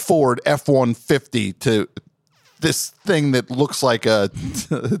my Ford F-150 to this thing that looks like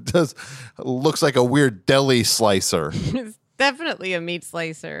looks like a weird deli slicer. It's definitely a meat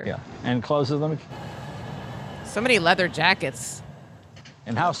slicer. Yeah. And closes them. So many leather jackets.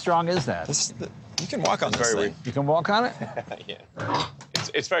 And how strong is that? You can walk on this thing. You can walk on it? Yeah.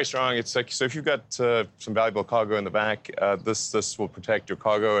 It's very strong. It's like, so if you've got some valuable cargo in the back, this will protect your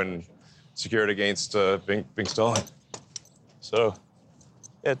cargo and secure it against being stolen. So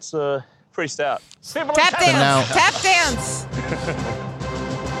it's pretty stout. Tap dance.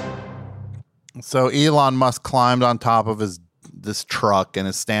 So Elon Musk climbed on top of this truck and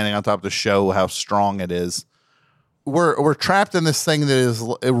is standing on top to show how strong it is. We're trapped in this thing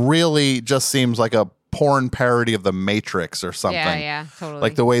that it really just seems like a porn parody of The Matrix or something. Yeah, totally.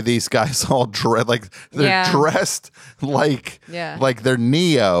 Like the way these guys all dress, like they're dressed like they're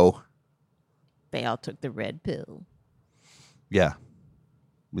Neo. They all took the red pill. Yeah,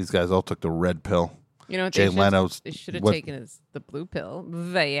 these guys all took the red pill. You know what Jay Leno's? They should have taken is the blue pill,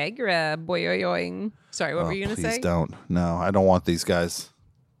 Viagra. Boing. Sorry, what were you gonna say? Please don't. No, I don't want these guys.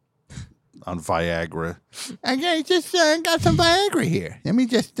 Viagra. I just got some Viagra here. Let me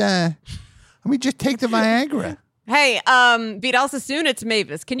just take the Viagra. Hey, Vidal Sassoon, it's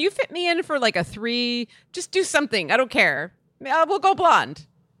Mavis. Can you fit me in for like a 3? Just do something. I don't care. We'll go blonde.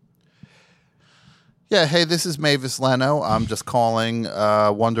 Yeah, hey, this is Mavis Leno. I'm just calling,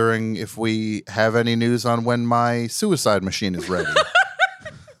 wondering if we have any news on when my suicide machine is ready.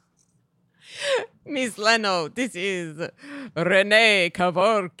 Miss Leno, this is Renee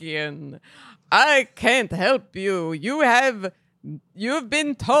Kevorkian. I can't help you. You've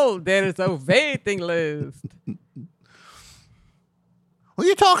been told there's a waiting list. Who are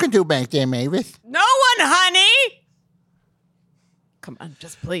you talking to back there, Mavis? No one, honey! Come on,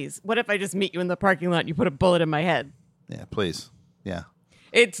 just please. What if I just meet you in the parking lot and you put a bullet in my head? Yeah, please. Yeah.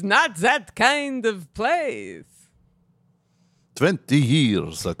 It's not that kind of place. 20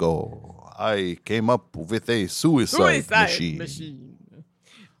 years ago, I came up with a suicide machine.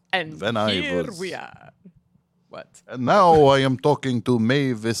 And When here I was- we are. What? And now I am talking to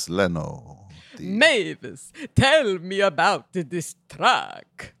Mavis Leno. Mavis, tell me about this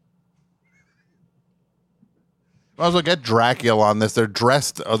truck. Might as well get Dracula on this.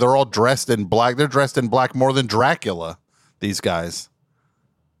 They're all dressed in black. They're dressed in black more than Dracula, these guys.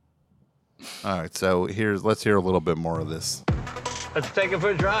 All right, so let's hear a little bit more of this. Let's take it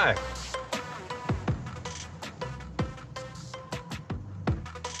for a drive.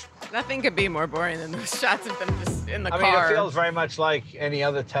 Nothing could be more boring than those shots of them just in the I car. mean, it feels very much like any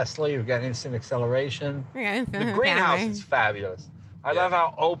other Tesla. You've got instant acceleration. The greenhouse is fabulous. I love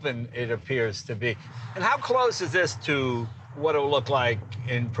how open it appears to be. And how close is this to what it will look like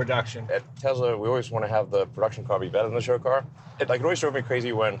in production? At Tesla, we always want to have the production car be better than the show car. It always drove me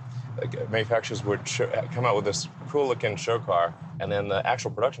crazy when manufacturers would come out with this cool-looking show car, and then the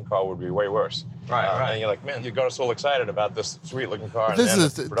actual production car would be way worse. Right. And you're like, man, you got us all excited about this sweet-looking car, This and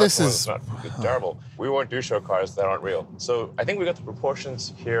is- then the this production is- one's not terrible. We won't do show cars that aren't real. So I think we got the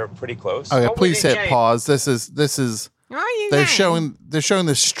proportions here pretty close. Okay, please hit pause. This is they're showing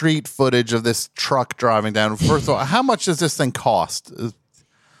the street footage of this truck driving down. First of all, how much does this thing cost?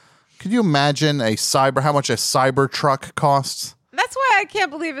 Could you imagine how much a cyber truck costs? That's why I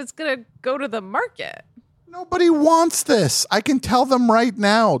can't believe it's going to go to the market. Nobody wants this. I can tell them right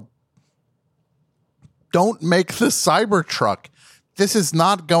now. Don't make the Cybertruck. This is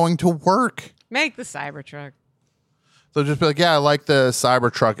not going to work. Make the Cybertruck. So just be like, yeah, I like the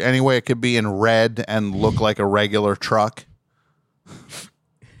Cybertruck. Anyway, it could be in red and look like a regular truck.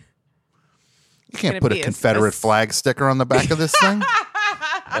 You can't Gonna put a be a Confederate flag sticker on the back of this thing.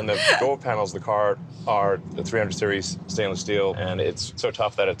 And the door panels of the car are the 300 series stainless steel, and it's so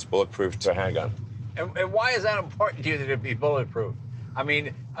tough that it's bulletproof to a handgun. And why is that important to you that it be bulletproof? I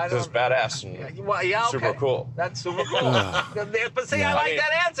mean, I It's don't. badass and Well, yeah, okay. super cool. That's super cool. But see, I like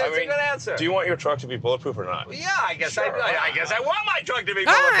that answer. It's a good answer. Do you want your truck to be bulletproof or not? Yeah, I guess Sure. I guess I want my truck to be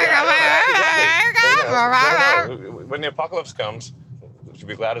bulletproof. When the apocalypse comes, you should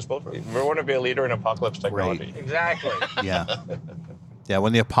be glad it's bulletproof. We want to be a leader in apocalypse technology. Exactly. Yeah. Yeah,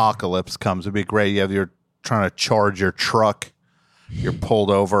 when the apocalypse comes, it'd be great. You're trying to charge your truck. You're pulled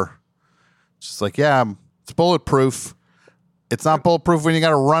over. It's just like, yeah, it's bulletproof. It's not bulletproof when you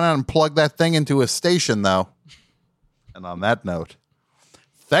got to run out and plug that thing into a station, though. And on that note,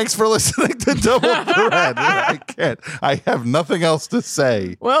 thanks for listening to Double Thread. I have nothing else to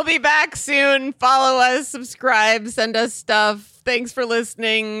say. We'll be back soon. Follow us, subscribe, send us stuff. Thanks for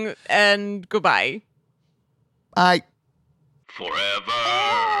listening, and goodbye. Bye.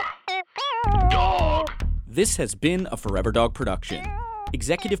 Forever Dog. This has been a Forever Dog production.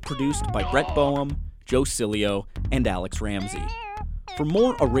 Executive produced by Brett Boehm, Joe Cilio, and Alex Ramsey. For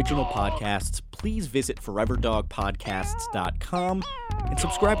more original podcasts, please visit foreverdogpodcasts.com and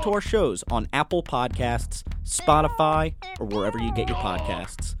subscribe to our shows on Apple Podcasts, Spotify, or wherever you get your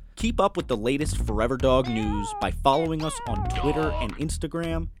podcasts. Keep up with the latest Forever Dog news by following us on Twitter and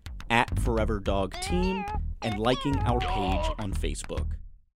Instagram @ForeverDogTeam and liking our page on Facebook.